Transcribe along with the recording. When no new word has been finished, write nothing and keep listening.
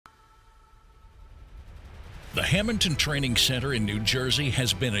The Hamilton Training Center in New Jersey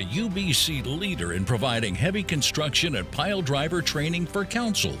has been a UBC leader in providing heavy construction and pile driver training for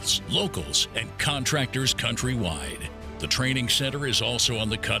councils, locals, and contractors countrywide. The training center is also on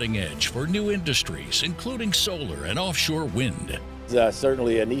the cutting edge for new industries, including solar and offshore wind. It's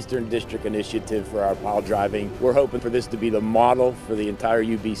certainly an Eastern District initiative for our pile driving. We're hoping for this to be the model for the entire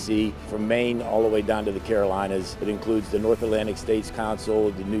UBC, from Maine all the way down to the Carolinas. It includes the North Atlantic States Council,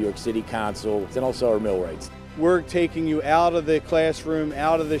 the New York City Council, and also our millwrights. We're taking you out of the classroom,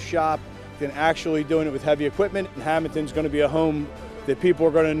 out of the shop, and actually doing it with heavy equipment. And Hamilton's going to be a home that people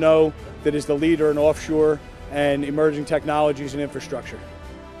are going to know that is the leader in offshore and emerging technologies and infrastructure.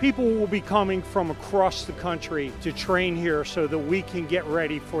 People will be coming from across the country to train here so that we can get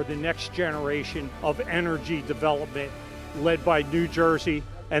ready for the next generation of energy development led by New Jersey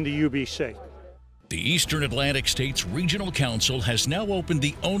and the UBC. The Eastern Atlantic States Regional Council has now opened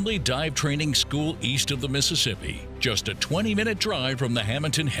the only dive training school east of the Mississippi, just a 20-minute drive from the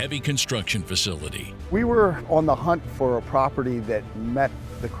Hamilton Heavy Construction Facility. We were on the hunt for a property that met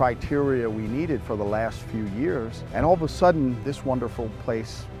the criteria we needed for the last few years, and all of a sudden this wonderful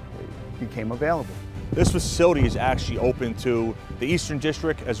place became available. This facility is actually open to the Eastern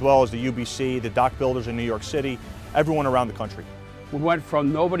District as well as the UBC, the dock builders in New York City, everyone around the country. We went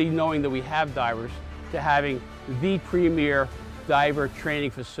from nobody knowing that we have divers to having the premier diver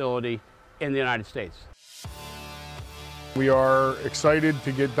training facility in the United States. We are excited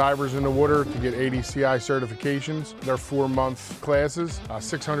to get divers in the water to get ADCI certifications. They're 4-month classes,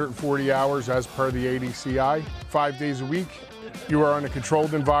 640 hours as per the ADCI, 5 days a week. You are in a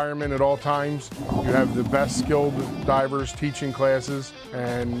controlled environment at all times. You have the best skilled divers teaching classes,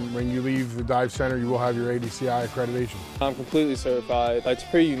 and when you leave the dive center, you will have your ADCI accreditation. I'm completely certified. It's a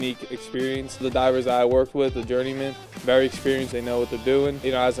pretty unique experience. The divers that I worked with, the journeymen, very experienced, they know what they're doing.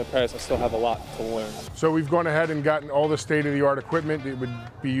 You know, as an apprentice, I still have a lot to learn. So we've gone ahead and gotten all the state-of-the-art equipment that would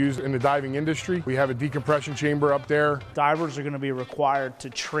be used in the diving industry. We have a decompression chamber up there. Divers are going to be required to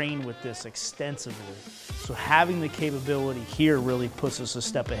train with this extensively. So having the capability here really puts us a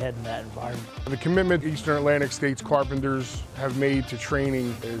step ahead in that environment. The commitment Eastern Atlantic States Carpenters have made to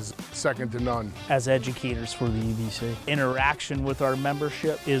training is second to none. As educators for the UBC, interaction with our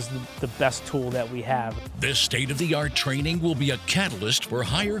membership is the best tool that we have. This state-of-the-art training will be a catalyst for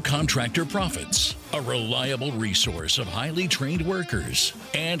higher contractor profits, a reliable resource of highly trained workers,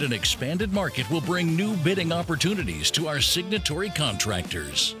 and an expanded market will bring new bidding opportunities to our signatory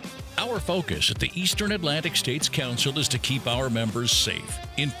contractors. Our focus at the Eastern Atlantic States Council is to keep our members safe,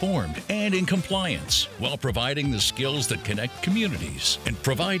 informed, and in compliance while providing the skills that connect communities and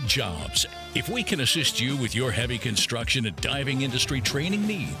provide jobs. If we can assist you with your heavy construction and diving industry training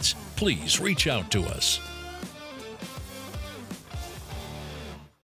needs, please reach out to us.